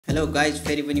Hello guys,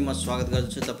 फेरि पनि म स्वागत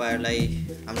गर्छु तपाईहरुलाई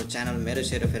हाम्रो च्यानल मेरो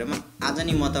सेरोफेरोमा। आज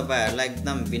नि म तपाईहरुलाई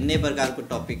एकदम भिन्नै प्रकारको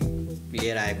टपिक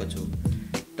लिएर आएको छु।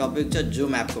 टपिक छ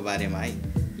जुम एपको बारेमा है।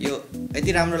 यो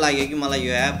यति राम्रो लाग्यो कि मलाई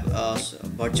यो एप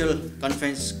भर्चुअल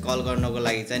कन्फरेन्स कल गर्नको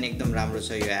लागि चाहिँ एकदम राम्रो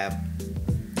छ यो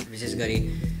एप। विशेष गरी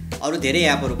अरु धेरै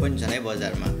एपहरु पनि छन् है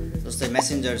बजारमा, जस्तै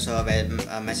मेसेन्जर छ,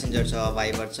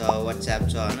 भाइबर छ, व्हाट्सएप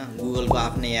छ हैन, गुगलको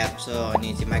आफ्नै एप छ,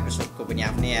 अनि चाहिँ माइक्रोसफ्टको पनि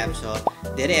आफ्नै एप छ,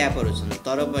 धेरै एपहरु छन्।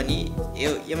 तर पनि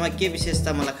यसमा के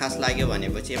विशेषता मलाई खास लाग्यो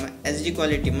भनेपछि यसमा एचडी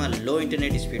क्वालिटीमा लो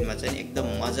इन्टरनेट स्पिडमा चाहिँ एकदम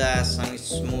मजासँग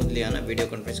स्मुथली हैन भिडियो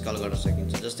कन्फरेन्स कल गर्न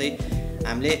सकिन्छ। जस्तै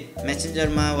हामीले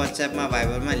मेसेन्जरमा, व्हाट्सएपमा,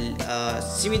 भाइबरमा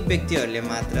सीमित व्यक्तिहरुले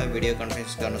मात्र भिडियो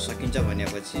कन्फरेन्स गर्न सकिन्छ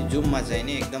भनेपछि जुममा चाहिँ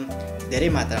नि एकदम धेरै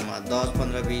मात्रामा 10,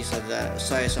 15, 20 हजार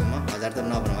 100 सम्म, 1000 त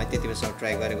नभनौँ है, त्यति बेलासम्म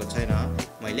ट्राई गरेको छैन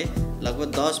मैले। लगभग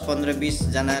 10, 15, 20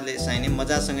 जनाले चाहिँ नि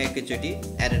मजासँग एकैचोटी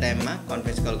एट अ टाइममा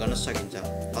कन्फरेन्स कल गर्न सकिन्छ।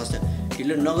 हस् त,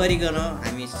 ढिलो नगरिकन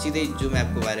हामी सिधै जुम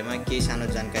एपको बारेमा केही सानो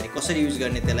जानकारी कसरी युज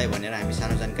गर्ने त्यसलाई भनेर हामी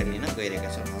सानो जानकारी लिन गइरहेका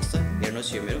छौँ। हस् त,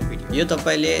 हेर्नुहोस् यो मेरो भिडियो। यो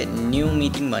तपाईले न्यू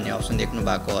मिटिङ भन्ने अप्सन देख्नु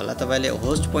भएको होला। तपाईले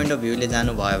होस्ट पोइन्ट अफ भ्यूले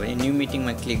जानु भयो भने न्यू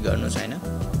मिटिङमा क्लिक गर्नुस् हैन।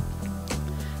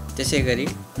 त्यसैगरी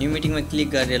न्यू मिटिङमा क्लिक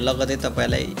गरेर लगतै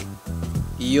तपाईलाई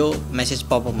यो मेसेज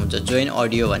पपअप हुन्छ, जोइन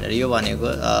अडियो भनेर। यो भनेको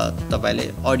तपाईले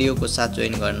अडियोको साथ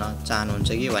जोइन गर्न चाहनुहुन्छ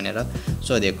कि भनेर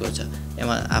सोधेको छ।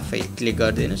 यसमा आफै क्लिक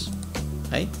गरिदिनुस्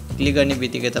है। क्लिक गर्ने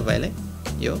बित्तिकै तपाईलाई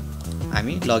यो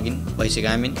हामी लगइन भइसक्यो,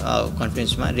 हामी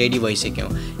कन्फरेन्समा रेडी भइसक्यौँ।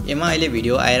 यसमा अहिले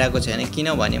भिडियो आइरहेको छैन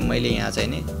किनभने मैले यहाँ चाहिँ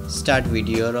नि स्टार्ट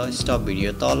भिडियो र स्टप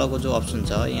भिडियो तलको जो अप्सन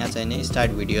छ यहाँ चाहिँ नि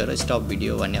स्टार्ट भिडियो र स्टप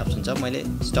भिडियो भन्ने अप्सन छ, मैले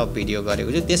स्टप भिडियो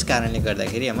गरेको छु। त्यस कारणले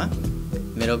गर्दाखेरि यसमा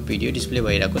मेरो भिडियो डिस्प्ले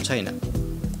भइरहेको छैन है।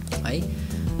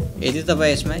 यदि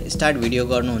तपाईँ यसमा स्टार्ट भिडियो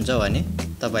गर्नुहुन्छ भने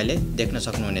तपाईले देख्न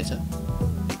सक्नुहुनेछ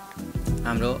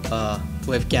हाम्रो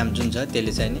वेबक्याम जुन छ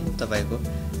त्यसले चाहिँ नि तपाईको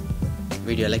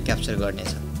भिडियोलाई क्याप्चर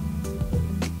गर्नेछ।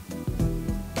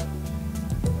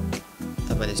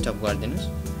 तपाईले स्टप गरिदिनुस्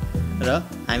र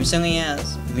हामीसँग यहाँ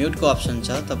म्युटको अप्सन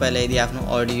छ। तपाईलाई यदि आफ्नो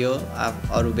अडियो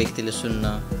अरु व्यक्तिले सुन्न,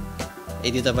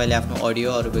 यदि तपाईले आफ्नो अडियो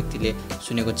अरु व्यक्तिले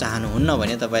सुनेको चाहनुहुन्न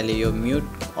भने तपाईले यो म्युट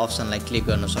अप्सनलाई क्लिक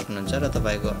गर्न सक्नुहुन्छ र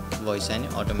तपाईको भोइस चाहिँ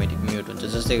अटोमेटिक म्युट हुन्छ।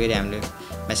 जस्तै गरी हामीले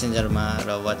मेसेन्जरमा र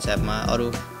व्हाट्सएपमा अरु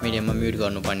मिडियममा म्युट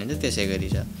गर्नुपर्ने हुन्छ त्यसै गरी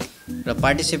छ। र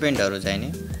पार्टिसिपेन्टहरु चाहिँ नि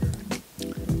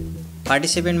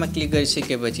पार्टिसिपेन्टमा क्लिक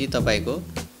गरिसकेपछि तपाईको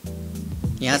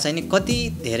यहाँ चाहिँ नि कति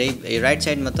धेरै राइट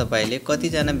साइडमा तपाईले कति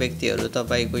जना व्यक्तिहरु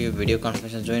तपाईको यो भिडियो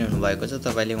कन्फरेन्समा जोइन हुनु भएको छ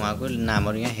तपाईले उहाँको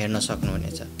नामहरु यहाँ हेर्न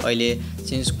सक्नुहुनेछ। अहिले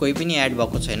सिन्स कोही पनि एड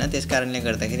भएको छैन त्यसकारणले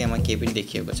गर्दाखेरि यहाँ केही पनि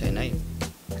देखिएको छैन है।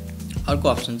 अर्को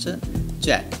अप्सन छ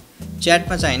च्याट।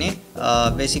 च्याटमा चाहिँ नि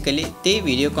बेसिकली त्यही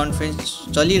भिडियो कन्फरेन्स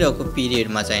चलिरहेको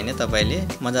पिरियडमा चाहिँ नि तपाईले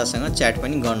मजासँग च्याट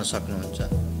पनि गर्न सक्नुहुन्छ।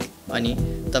 अनि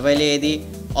तपाईले यदि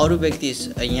अरु व्यक्ति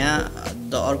यहाँ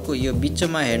अर्को यो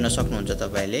बिचमा हेर्न सक्नुहुन्छ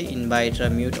तपाईले इन्भाइट र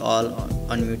म्युट अल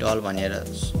अनम्युट अल भनेर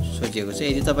सोचेको छ।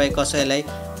 यदि तपाई कसैलाई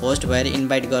होस्ट भएर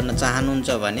इन्भाइट गर्न चाहनुहुन्छ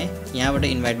भने यहाँबाट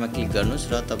इन्भाइटमा क्लिक गर्नुस्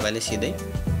र तपाईले सिधै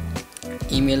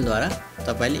इमेलद्वारा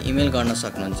तपाईले इमेल गर्न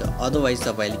सक्नुहुन्छ। अदरवाइज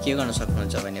तपाईले के गर्न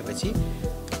सक्नुहुन्छ भनेपछि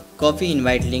कपी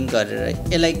इन्भाइट लिंक गरेर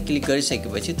यसलाई क्लिक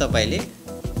गरिसकेपछि तपाईले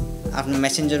आफ्नो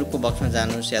मेसेन्जरको बक्समा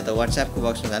जानुस् या त व्हाट्सएपको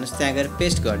बक्समा जानुस्, त्यहाँ गएर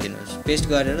पेस्ट गरिदिनुस्। पेस्ट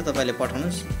गरेर तपाईले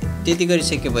पठाउनुस्। त्यति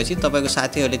गरिसकेपछि तपाईको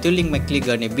साथीहरुले त्यो लिंकमा क्लिक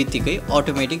गर्ने बित्तिकै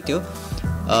अटोमेटिक त्यो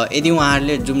यदि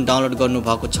उहाँहरुले जुम डाउनलोड गर्नु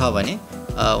भएको छ भने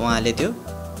उहाँले त्यो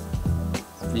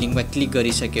लिंकमा क्लिक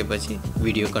गरिसकेपछि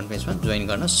भिडियो कन्फरेन्समा जोइन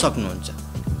गर्न सक्नुहुन्छ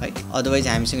है। अदरवाइज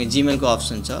हामीसँग जीमेलको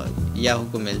अप्सन छ,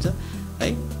 याहूको मेल छ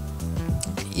है।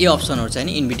 यो अप्सनहरु चाहिँ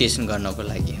नि इन्भिटेसन गर्नको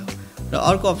लागि हो। र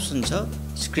अर्को अप्सन छ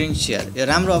स्क्रिन शेयर। यो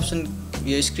राम्रो अप्सन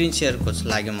यो स्क्रिन शेयरको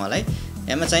लाग्यो मलाई।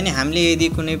 यसमा चाहिँ नि हामीले यदि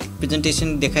कुनै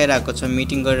प्रेजेन्टेसन देखाइरहेको छ,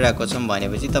 मिटिङ गरिरहेको छौं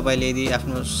भनेपछि तपाईले यदि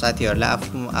आफ्नो साथीहरुलाई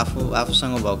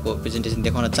आफूसँग भएको प्रेजेन्टेसन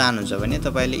देखाउन चाहनुहुन्छ भने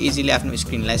तपाईले इजिली आफ्नो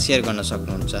स्क्रिनलाई शेयर गर्न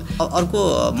सक्नुहुन्छ। अर्को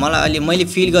मलाई मैले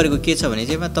फिल गरेको के छ भने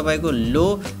चाहिँ तपाईको लो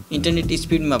इन्टरनेट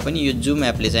स्पिडमा पनि यो जुम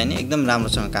एपले चाहिँ नि एकदम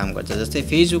राम्रोसँग काम गर्छ। जस्तै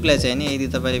फेसबुकलाई चाहिँ नि यदि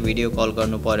तपाईले भिडियो कल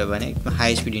गर्नु पर्यो भने एकदम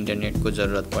हाई स्पिड इन्टरनेटको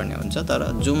जरुरत पर्ने हुन्छ,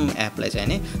 तर जुम एपलाई चाहिँ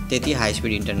नि त्यति हाई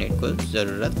स्पिड इन्टरनेटको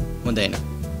जरुरत हुँदैन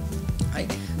है।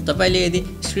 तपाईले यदि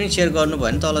स्क्रिन शेयर गर्नु भयो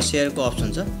भने तल शेयरको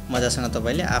अप्सन छ, मजासँग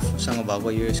तपाईले आफूसँग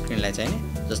भएको यो स्क्रिनलाई चाहिँ नि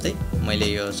जस्तै मैले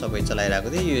यो सबै चलाइरहेको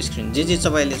थिएँ, यो स्क्रिन जे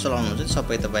तपाईले चलाउनुहुन्छ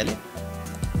सबै तपाईले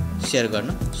शेयर गर्न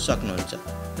सक्नुहुन्छ।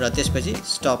 र त्यसपछि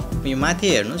स्टप यो माथि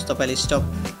हेर्नुस्, तपाईले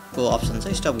स्टपको अप्सन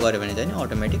छ, स्टप गर्यो भने चाहिँ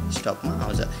अटोमेटिक स्टपमा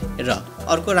आउँछ। र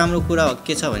अर्को राम्रो कुरा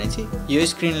के छ भने चाहिँ यो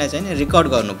स्क्रिनलाई चाहिँ नि रेकर्ड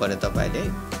गर्नु पर्यो। तपाईले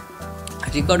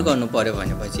रेकर्ड गर्नु पर्यो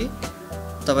भनेपछि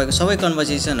तपाईको सबै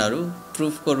कन्भर्सेसनहरु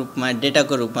प्रुफको रूपमा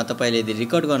डेटाको रूपमा तपाईले यदि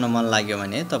रेकर्ड गर्न मन लाग्यो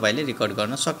भने तपाईले रेकर्ड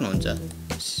गर्न सक्नुहुन्छ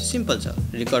सिम्पल छ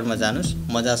रेकर्डमा जानुस्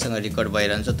मजासँग रेकर्ड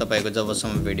भइरहन्छ तपाईको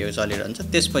जबसम्म भिडियो चलिरहन्छ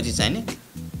त्यसपछि चाहिँ नि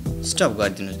स्टप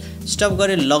गरिदिनुस् स्टप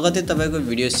गरे लगतै तपाईको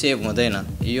भिडियो सेभ हुँदैन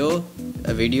यो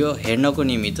भिडियो हेर्नको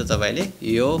निमित्त तपाईले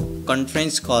यो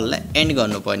कन्फरेन्स कललाई एन्ड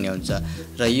गर्नुपर्ने हुन्छ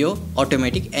र यो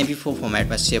अटोमेटिक MP4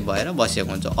 फर्मेटमा सेभ भएर बसेको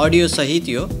हुन्छ अडियो सहित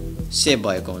यो सेभ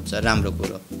भएको हुन्छ राम्रो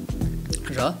कुरो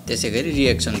र त्यसैगरी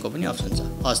रिएक्सनको पनि अप्सन छ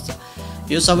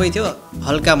हस् यो सबै थियो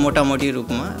हल्का मोटामोटी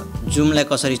रूपमा जुमलाई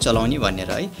कसरी चलाउने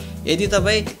भनेर है यदि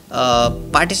तपाई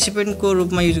पार्टिसिपेन्टको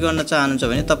रूपमा युज गर्न चाहनुहुन्छ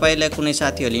भने तपाईलाई कुनै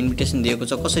साथीहरुले इन्भिटेसन दिएको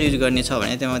छ कसरी युज गर्ने छ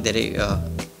भने त्यसमा धेरै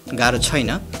गाह्रो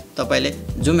छैन तपाईले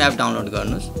जुम एप डाउनलोड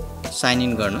गर्नुस् साइन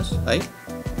इन गर्नुस् है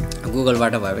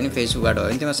गुगलबाट भयो भने फेसबुकबाट भयो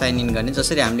भने त्यसमा साइन इन गर्ने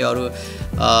जसरी हामीले अरु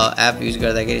एप युज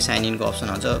गर्दाखेरि साइन इनको अप्सन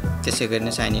आउँछ त्यसैगरी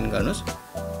नै साइन इन गर्नुस्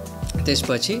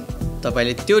त्यसपछि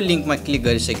तपाईले त्यो लिंकमा क्लिक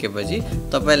गरिसकेपछि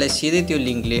तपाईलाई सिधै त्यो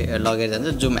लिंकले लगेर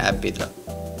जान्छ जुम एप भित्र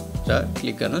र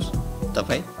क्लिक गर्नुस्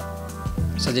तपाई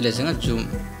सजिलैसँग जुम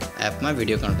एपमा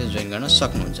भिडियो कन्फरेन्स जोइन गर्न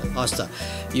सक्नुहुन्छ हस् त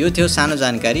यो थियो सानो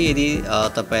जानकारी यदि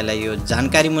तपाईलाई यो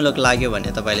जानकारीमूलक लाग्यो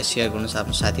भने तपाईले शेयर गर्नुस्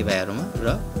आफ्नो साथीभाइहरुमा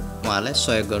र उहाँलाई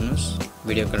सहयोग गर्नुस्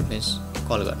भिडियो कन्फरेन्स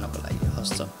कल गर्नको लागि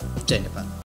हस् त जय नेपाल।